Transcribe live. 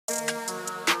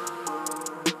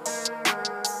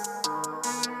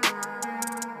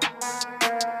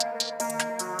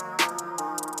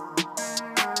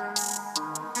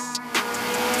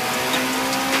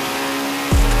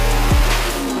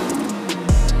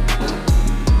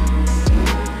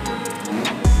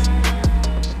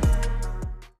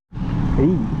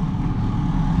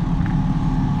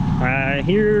I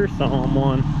hear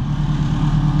someone.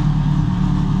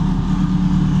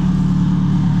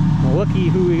 Looky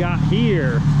who we got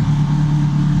here.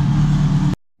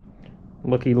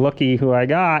 Looky who I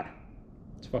got.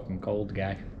 It's fucking cold,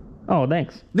 guy. Oh,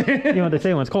 thanks. You know what they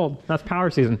say when it's cold. That's power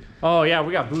season. Oh, yeah,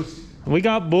 we got boost. We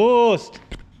got boost.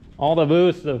 All the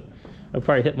boost. I'll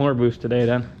probably hit more boost today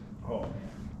then. Oh,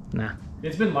 Nah.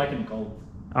 it's been liking cold.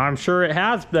 I'm sure it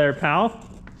has there, pal.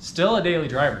 Still a daily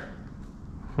driver.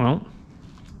 Well,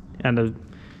 and a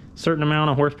certain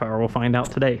amount of horsepower we'll find out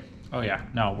today. Oh, yeah.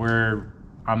 No,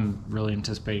 I'm really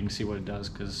anticipating to see what it does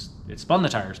because it spun the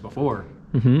tires before.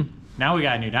 Mm-hmm. Now we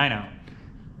got a new dyno.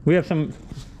 We have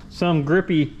some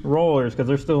grippy rollers because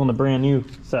they're still in the brand new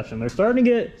session. They're starting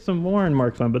to get some warren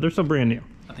marks on, but they're still brand new.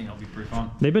 I think it'll be pretty fun.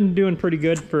 They've been doing pretty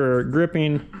good for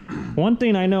gripping. One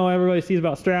thing I know everybody sees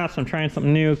about straps, I'm trying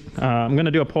something new. I'm going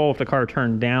to do a poll if the car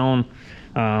turned down.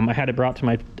 I had it brought to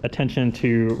my attention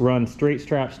to run straight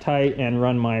straps tight and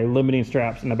run my limiting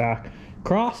straps in the back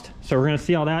crossed. So we're going to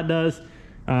see how that does.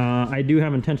 I do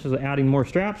have intentions of adding more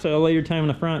straps at a later time in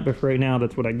the front, but for right now,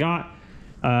 that's what I got.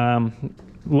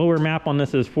 Lower map on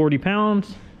this is 40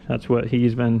 pounds. That's what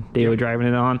he's been daily driving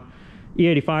it on.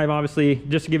 E85, obviously,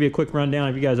 just to give you a quick rundown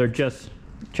if you guys are just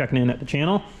checking in at the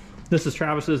channel. This is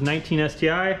Travis's 19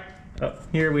 STI. Up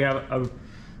here we have a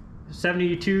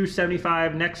 72,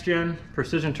 75 next gen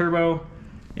precision turbo,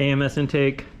 AMS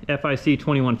intake, FIC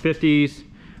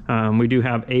 2150s. We do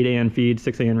have 8 AN feed,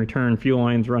 6 AN return fuel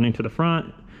lines running to the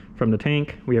front from the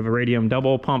tank. We have a radium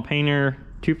double pump painter,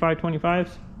 2 525s?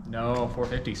 No,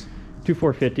 450s. 2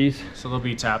 450s. So they'll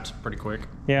be tapped pretty quick.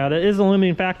 Yeah, that is a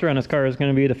limiting factor on this car is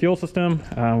going to be the fuel system.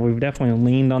 We've definitely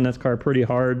leaned on this car pretty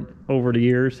hard over the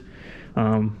years.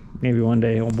 Maybe one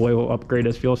day old boy will upgrade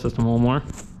his fuel system a little more.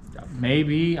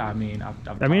 Maybe. I mean,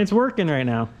 it's working right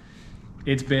now.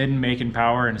 It's been making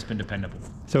power and it's been dependable.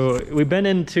 So we've been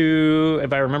into,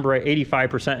 if I remember right,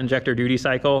 85% injector duty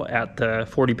cycle at the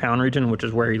 40 pound region, which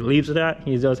is where he leaves it at.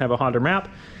 He does have a hotter map.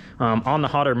 On the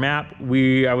hotter map,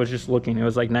 I was just looking, it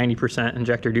was like 90%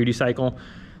 injector duty cycle.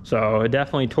 So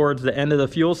definitely towards the end of the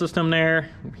fuel system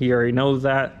there. He already knows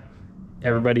that.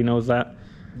 Everybody knows that.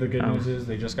 The good news is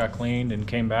they just got cleaned and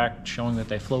came back showing that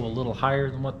they flow a little higher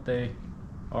than what they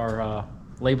are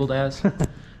labeled as.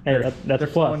 Hey, that's a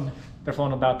plus. They're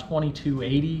flowing about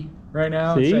 2280 right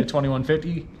now See? instead of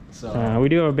 2150. So we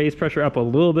do have a base pressure up a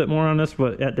little bit more on this,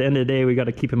 but at the end of the day, we got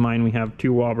to keep in mind we have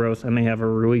 2 Walbros and they have a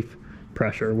relief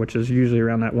pressure, which is usually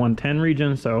around that 110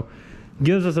 region. So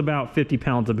gives us about 50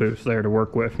 pounds of boost there to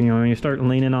work with. You know, when you start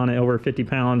leaning on it over 50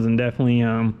 pounds, and definitely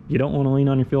you don't want to lean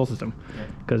on your fuel system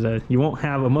because you won't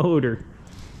have a motor.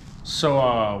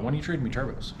 So when are you trading me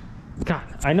turbos? God,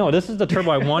 I know this is the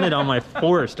turbo I wanted on my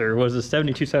Forester, was the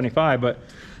 7275, but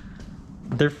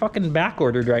they're fucking back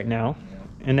ordered right now.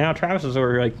 And now Travis is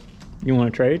ordered, like, you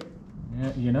want to trade?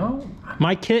 Yeah, you know,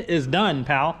 my kit is done,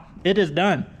 pal. It is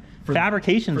done.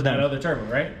 Fabrication's for done. that other turbo,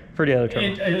 right? For the other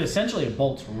turbo. Essentially it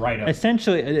bolts right up.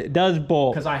 Essentially it does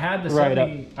bolt. Because I had the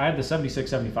right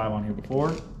 7675 on here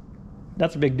before.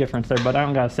 That's a big difference there, but I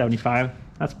don't got a 75.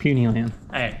 That's puny land.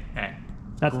 Hey.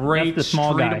 That's great the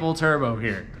small streetable turbo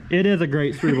here. It is a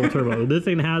great streetable turbo. This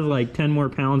thing has like 10 more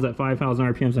pounds at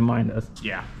 5,000 RPMs than mine does.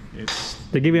 Yeah. It's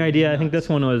to give you an idea, I think this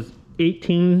one was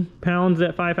 18 pounds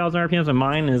at 5,000 RPMs, and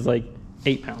mine is like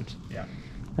 8 pounds. Yeah.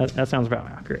 That sounds about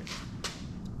accurate.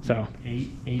 So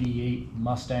 888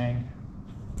 Mustang,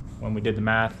 when we did the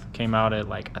math, came out at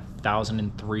like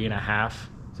 1,003.5.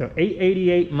 So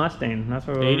 888 Mustang. That's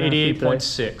what we're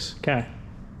 888.6. Okay.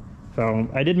 So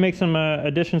I did make some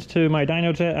additions to my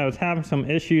dynojet. I was having some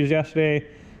issues yesterday.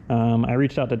 I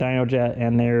reached out to dynojet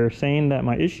and they're saying that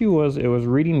my issue was it was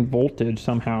reading voltage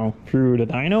somehow through the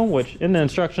dyno, which in the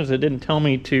instructions it didn't tell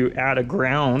me to add a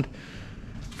ground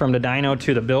from the dyno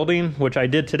to the building, which I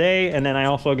did today. And then I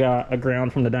also got a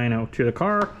ground from the dyno to the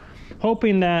car,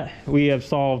 hoping that we have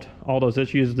solved all those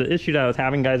issues. The issue that I was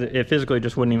having, guys, it physically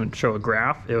just wouldn't even show a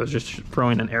graph. It was just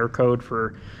throwing an error code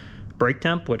for brake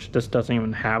temp, which this doesn't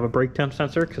even have a brake temp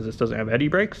sensor because this doesn't have eddy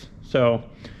brakes. So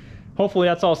hopefully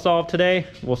that's all solved today.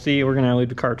 We'll see. We're gonna leave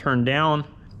the car turned down,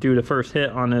 do the first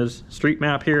hit on his street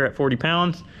map here at 40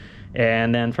 pounds.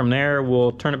 And then from there,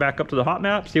 we'll turn it back up to the hot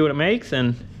map, see what it makes,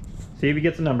 and see if he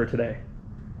gets a number today.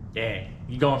 Yeah.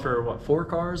 You going for what, 4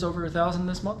 cars over 1,000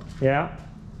 this month? Yeah.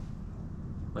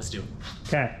 Let's do it.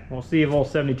 Okay, we'll see if old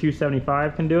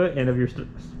 7275 can do it and if your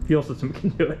fuel system can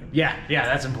do it. Yeah,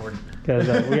 that's important.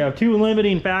 Because we have 2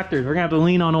 limiting factors. We're gonna have to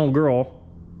lean on old girl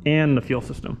and the fuel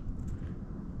system.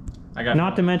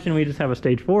 Not to mention we just have a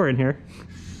stage 4 in here.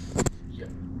 Yeah.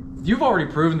 You've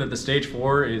already proven that the stage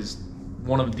 4 is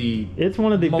one of the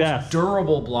most best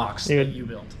durable blocks that you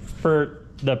built. for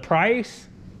the price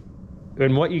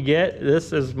and what you get,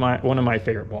 this is one of my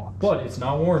favorite blocks. But it's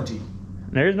not warranty.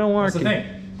 There's no warranty. That's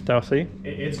the thing. So see,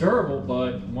 It's durable,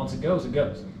 but once it goes, it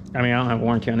goes. I mean, I don't have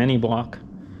warranty on any block.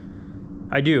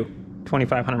 I do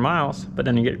 2,500 miles, but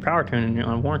then you get your power tune and you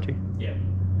don't have warranty. Yeah.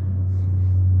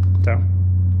 So,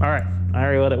 all right, I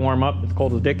already let it warm up. It's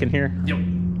cold as dick in here. Yep.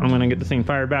 I'm gonna get this thing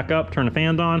fired back up, turn the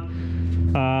fans on.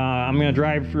 I'm gonna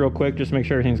drive real quick just to make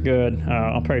sure everything's good.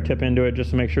 I'll probably tip into it just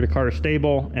to make sure the car is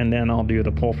stable, and then I'll do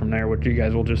the pull from there, which you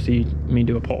guys will just see me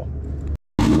do a pull.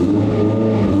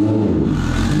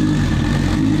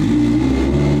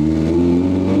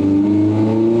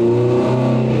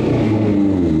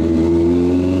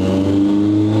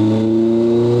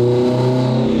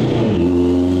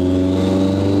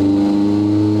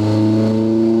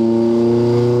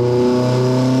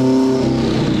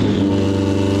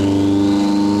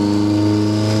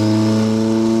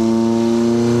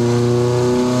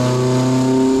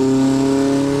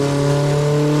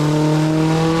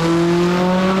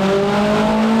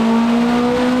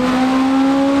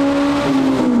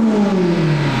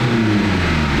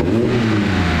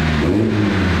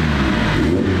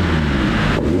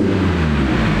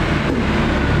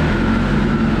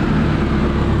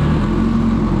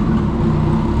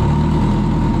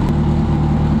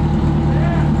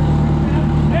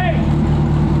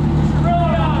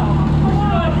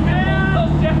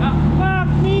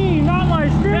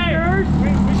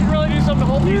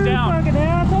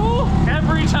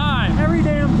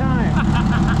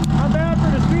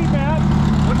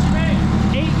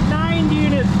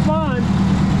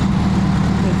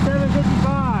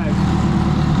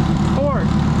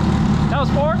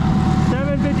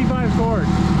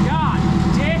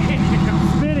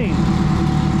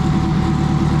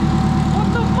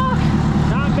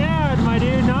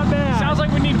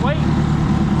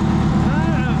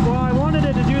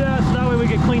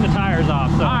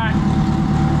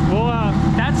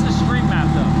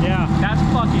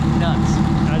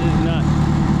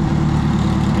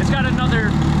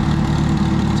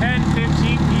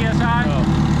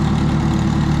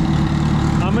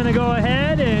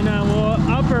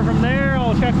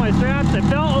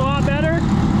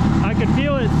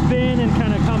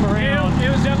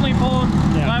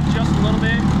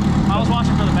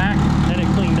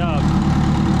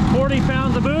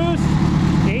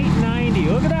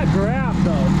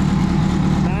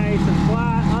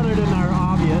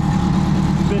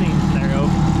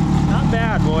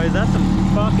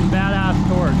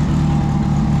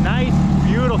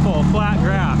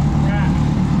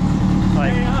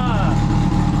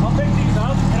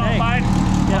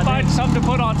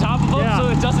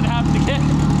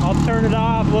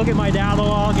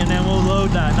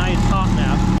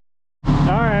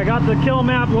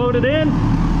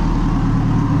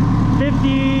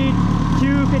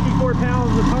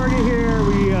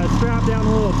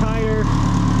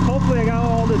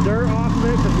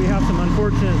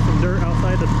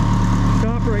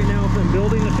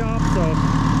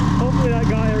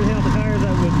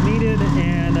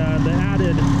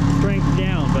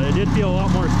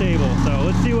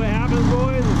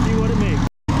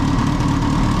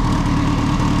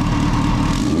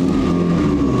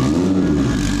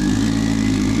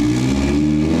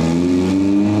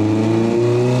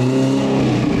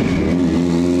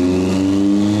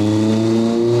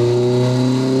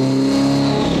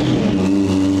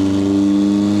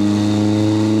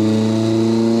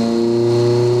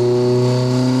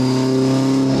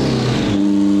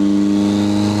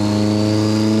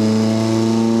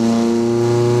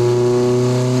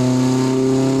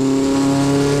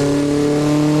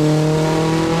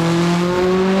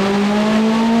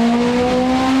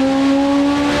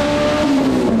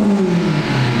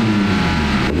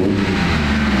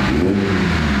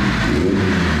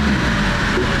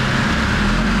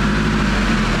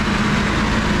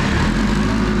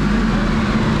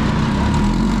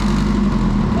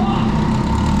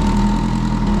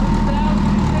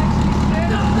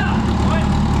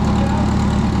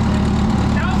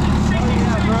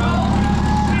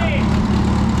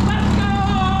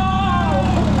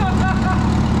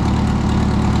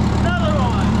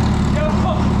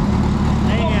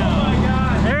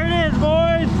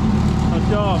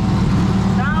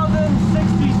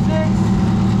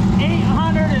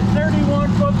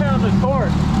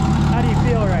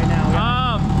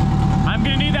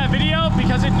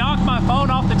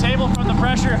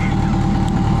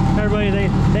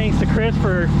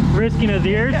 His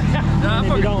ears. And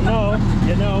if you don't know,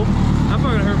 you know. I'm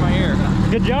gonna hurt my ear.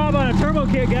 Good job on a turbo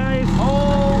kit, guys.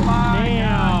 Oh my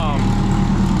God.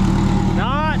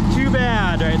 Not too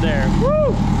bad right there.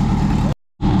 Woo!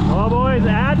 Well, boys,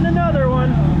 adding another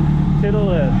one to the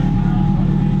list.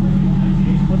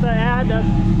 What's that ad?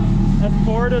 That's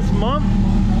for this month.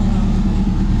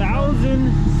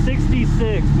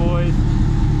 1,066, boys.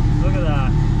 Look at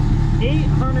that.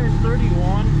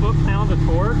 831 foot-pounds of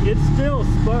torque. It's still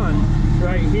spun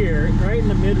right here, right in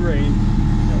the mid-range.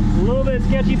 A little bit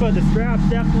sketchy, but the straps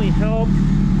definitely helped.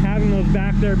 Having those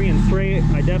back there being straight,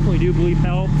 I definitely do believe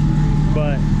helped.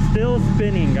 But still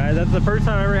spinning, guys. That's the first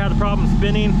time I ever had a problem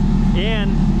spinning.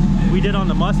 And we did on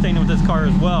the Mustang with this car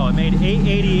as well. It made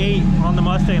 888 on the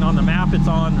Mustang on the map it's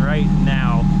on right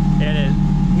now. And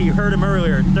he heard him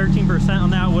earlier, 13% on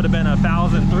that would have been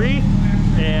 1,003.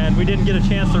 And we didn't get a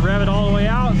chance to rev it all the way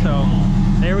out. So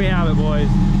there we have it, boys.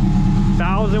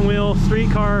 1,000-wheel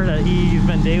street car that he's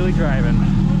been daily driving.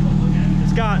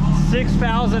 It's got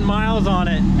 6,000 miles on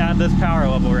it at this power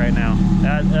level right now.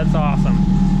 That's awesome.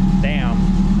 Damn.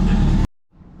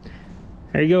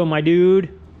 There you go, my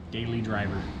dude. Daily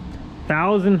driver.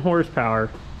 1,000 horsepower.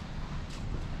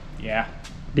 Yeah.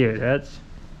 Dude, that's...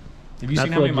 Have you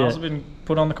seen how many miles have been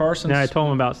put on the car since? Yeah, I told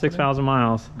him about 6,000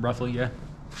 miles. Roughly, yeah.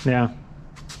 Yeah.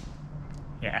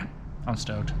 Yeah, I'm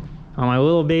stoked. On my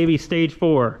little baby Stage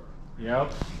 4.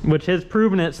 Yep. Which has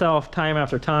proven itself time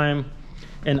after time.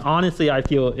 And honestly, I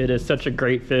feel it is such a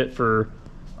great fit for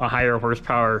a higher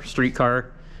horsepower street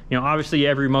car. You know, obviously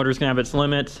every motor's gonna have its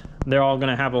limits. They're all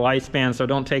gonna have a lifespan, so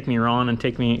don't take me wrong and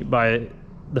take me by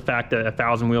the fact that a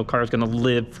 1,000-wheel car is gonna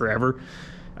live forever.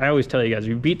 I always tell you guys, if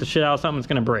you beat the shit out of something, it's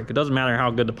gonna break. It doesn't matter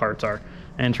how good the parts are.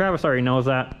 And Travis already knows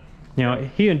that. You know,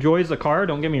 he enjoys the car,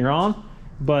 don't get me wrong,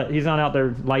 but he's not out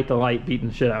there light to light beating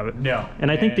the shit out of it. No.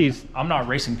 And I think these... I'm not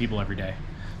racing people every day.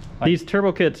 These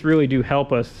turbo kits really do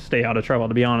help us stay out of trouble,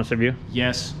 to be honest with you.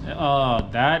 Yes,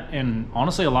 that, and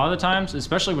honestly, a lot of the times,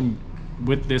 especially when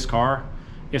with this car,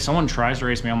 if someone tries to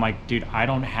race me, I'm like, dude, I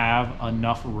don't have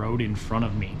enough road in front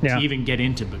of me to even get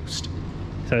into boost.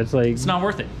 So it's like... It's not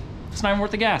worth it. It's not even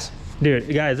worth the gas.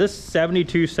 Dude, guys, this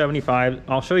 7275,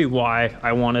 I'll show you why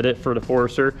I wanted it for the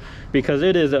Forester, because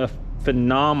it is a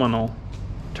phenomenal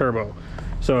turbo.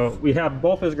 So we have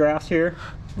both his graphs here.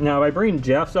 Now, if I bring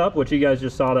Jeff's up, which you guys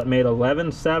just saw that made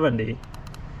 1170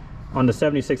 on the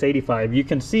 7685, you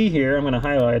can see here, I'm going to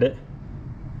highlight it,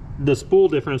 the spool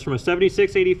difference from a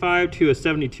 7685 to a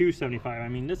 7275. I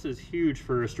mean, this is huge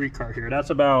for a street car here.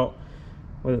 That's about,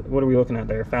 what are we looking at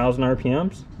there, 1,000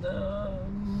 RPMs?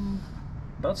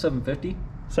 About 750.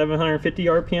 750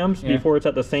 RPMs before it's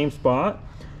at the same spot.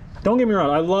 Don't get me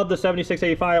wrong, I love the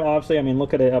 7685, obviously. I mean,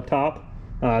 look at it up top.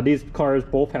 These cars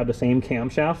both have the same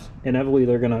camshafts. Inevitably,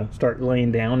 they're going to start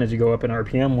laying down as you go up in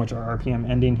RPM, which our RPM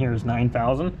ending here is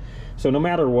 9,000. So no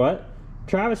matter what,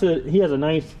 Travis, he has a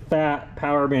nice fat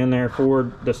power band there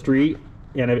for the street.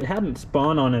 And if it hadn't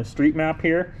spun on a street map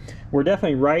here, we're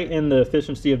definitely right in the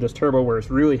efficiency of this turbo where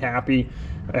it's really happy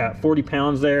at 40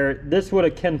 pounds there. This would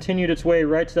have continued its way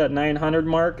right to that 900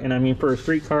 mark. And I mean, for a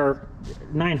street car,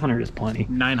 900 is plenty.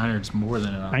 900 is more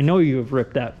than enough. I know you have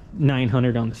ripped that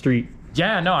 900 on the street.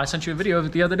 Yeah, no, I sent you a video of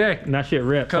it the other day. And that shit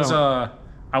ripped. Because I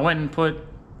went and put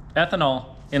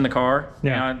ethanol in the car.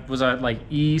 Yeah. And I was at like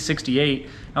E68.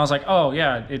 And I was like, oh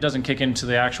yeah, it doesn't kick into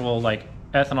the actual like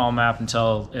ethanol map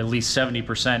until at least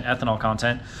 70% ethanol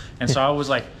content. And so I was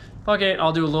like, fuck it,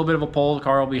 I'll do a little bit of a pull, the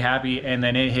car will be happy. And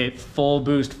then it hit full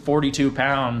boost, 42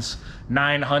 pounds,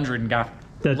 900, and got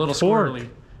a little squirrely.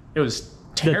 It was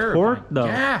terrifying. The torque though.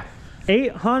 Yeah.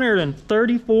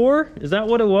 834, is that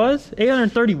what it was?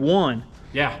 831.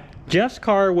 Yeah. Jeff's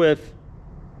car with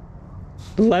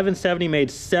 1170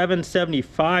 made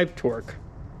 775 torque.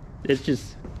 It's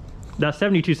just, that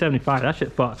 7275, that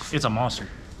shit fucks. It's a monster.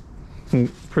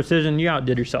 Precision, you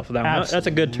outdid yourself with that one. That's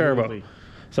a good turbo.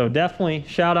 So definitely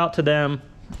shout out to them.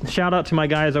 Shout out to my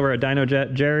guys over at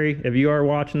dynojet. Jerry, if you are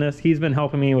watching this, he's been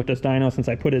helping me with this dyno since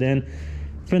I put it in.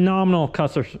 Phenomenal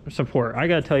customer support. I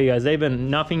gotta tell you guys, they've been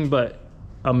nothing but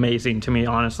amazing to me,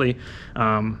 honestly.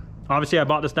 Obviously I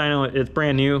bought this dyno, it's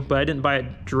brand new, but I didn't buy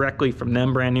it directly from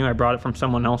them brand new. I brought it from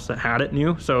someone else that had it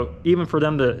new. So even for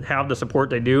them to have the support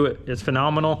they do, it's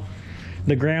phenomenal.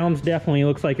 The grounds definitely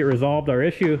looks like it resolved our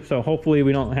issue. So hopefully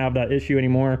we don't have that issue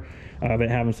anymore of it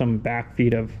having some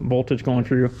backfeed of voltage going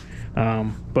through.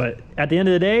 But at the end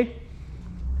of the day,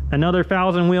 another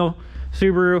 1,000-wheel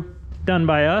Subaru done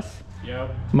by us.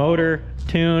 Yep. Motor,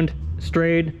 tuned,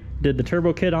 strayed, did the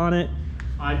turbo kit on it.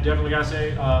 I definitely gotta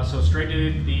say, so Straight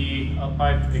did the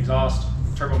up-pipe exhaust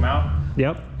turbo mount.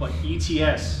 Yep. But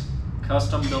ETS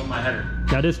custom built my header.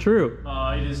 That is true.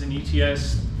 It is an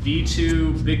ETS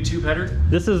V2 big tube header.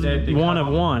 This is one of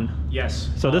one.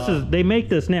 Yes. So this is, they make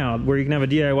this now where you can have a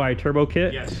DIY turbo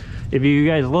kit. Yes. If you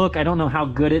guys look, I don't know how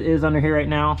good it is under here right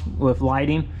now with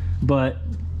lighting, but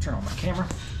turn on my camera.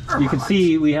 You can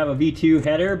see we have a V2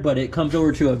 header, but it comes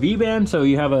over to a V-band, so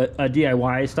you have a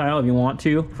DIY style if you want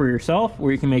to for yourself,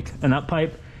 where you can make an up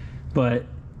pipe. But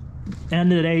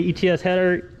end of the day, ETS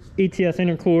header, ETS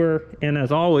intercooler, and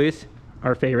as always,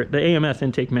 our favorite, the AMS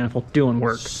intake manifold doing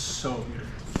work. So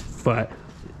beautiful. But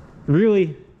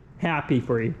really happy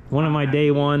for you. One of my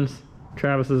day ones.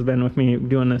 Travis has been with me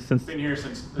doing this since Been here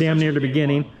since damn near the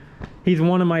beginning. He's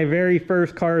one of my very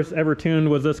first cars ever tuned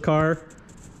was this car.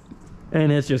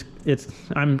 And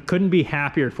couldn't be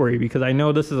happier for you, because I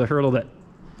know this is a hurdle that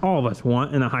all of us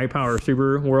want in a high power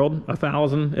Subaru world.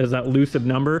 1,000 is that elusive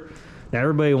number that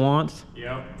everybody wants.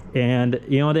 Yep. And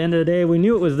you know, at the end of the day, we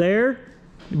knew it was there,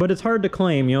 but it's hard to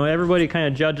claim. You know, everybody kind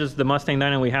of judges the Mustang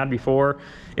dyno we had before.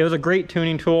 It was a great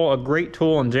tuning tool, a great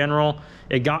tool in general.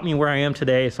 It got me where I am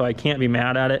today, so I can't be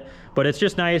mad at it. But it's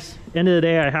just nice. End of the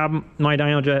day, I have my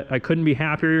dynojet. I couldn't be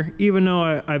happier, even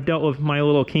though I've dealt with my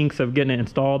little kinks of getting it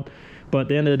installed. But at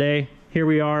the end of the day, here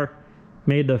we are,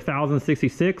 made the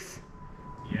 1066.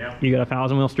 Yeah. You got a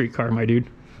 1,000 wheel street car, my dude.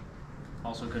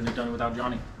 Also couldn't have done it without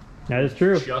Johnny. That is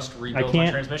true. Just I rebuilt my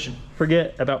can't transmission.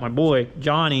 forget about my boy,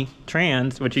 Johnny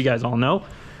Trans, which you guys all know.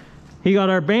 He got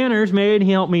our banners made.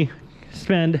 He helped me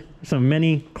spend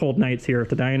many cold nights here at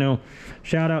the dyno.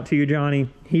 Shout out to you, Johnny.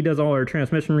 He does all our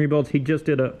transmission rebuilds. He just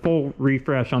did a full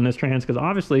refresh on this trans, because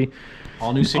obviously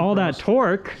All new synchros. all that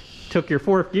torque took your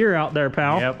fourth gear out there,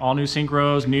 pal. Yep, all new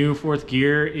synchros, new fourth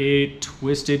gear. It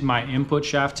twisted my input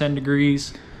shaft 10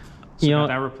 degrees. So You know- got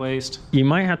that replaced. You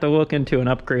might have to look into an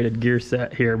upgraded gear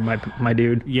set here, my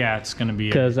dude. Yeah, it's gonna be.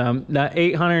 Because that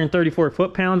 834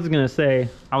 foot-pounds is going to say,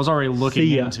 I was already looking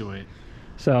See ya. into it.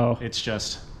 so, It's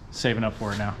just saving up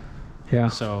for it now. yeah.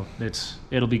 So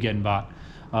it'll be getting bought.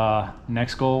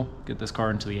 Next goal, get this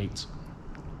car into the 8s.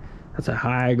 That's a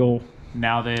high goal.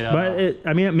 Now that But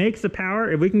it makes the power.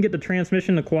 If we can get the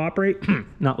transmission to cooperate,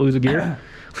 not lose a gear,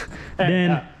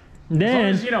 then as long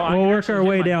as, you know, I we'll can work actually our hit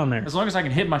way my- down there. As long as I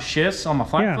can hit my shifts on my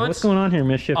flat Yeah, foots. what's going on here,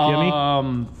 Mischief Jimmy?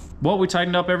 Well, we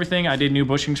tightened up everything. I did new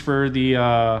bushings for the.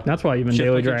 That's why you've been shift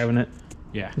daily linkage. driving it.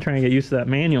 Yeah. I'm trying to get used to that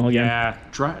manual again. Yeah.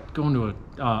 Going to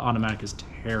a automatic is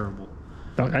terrible.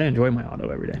 Dog, I enjoy my auto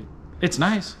every day. It's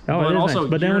nice. Oh, it is nice.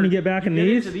 But then when you get back in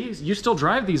these- into these, you still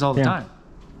drive these all the Yeah. time.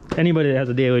 Anybody that has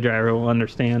a daily driver will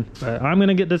understand. But I'm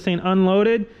gonna get this thing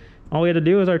unloaded. All we had to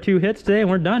do is our 2 hits today, and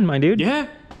we're done, my dude. Yeah.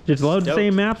 Just load the Stoked.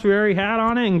 same maps we already had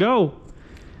on it and go.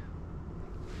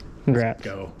 Congrats.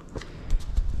 Go.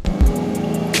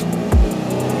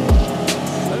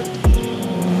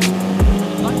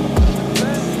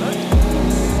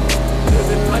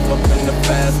 Living life up in the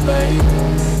fast lane.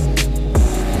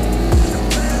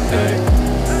 Hey.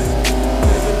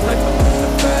 Living life up in the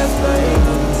fast lane.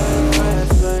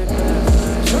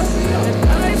 And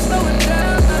I ain't slowing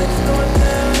down, I ain't slowing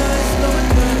down, I ain't slowing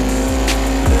down.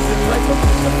 Living life up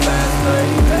in the fast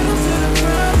lane. Pedal to the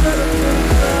ground, pedal to the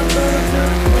ground, pedal to the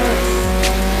ground.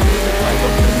 Living life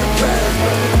up in the fast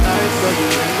lane. I ain't slowing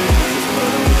down,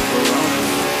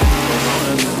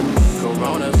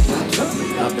 Corona.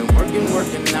 I've been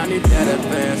working, I need that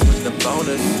advance with the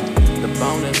bonus.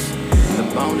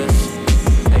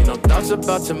 Ain't no thoughts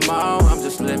about tomorrow, I'm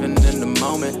just living in the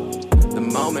moment.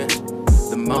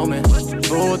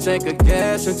 Full tank of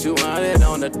gas and 200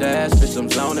 on the dash, bitch, I'm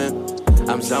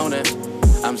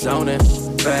zoning,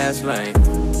 fast lane.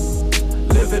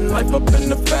 Living life up in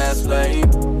the fast lane.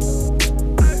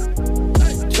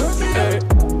 Hey.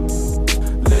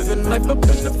 Living life up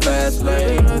in the fast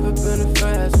lane.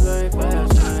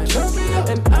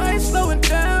 And I ain't slowing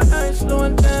down,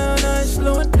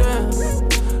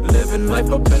 Living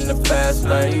life up in the fast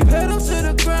lane. Pedal to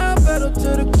the ground, pedal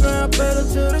to the ground, pedal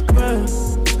to the ground.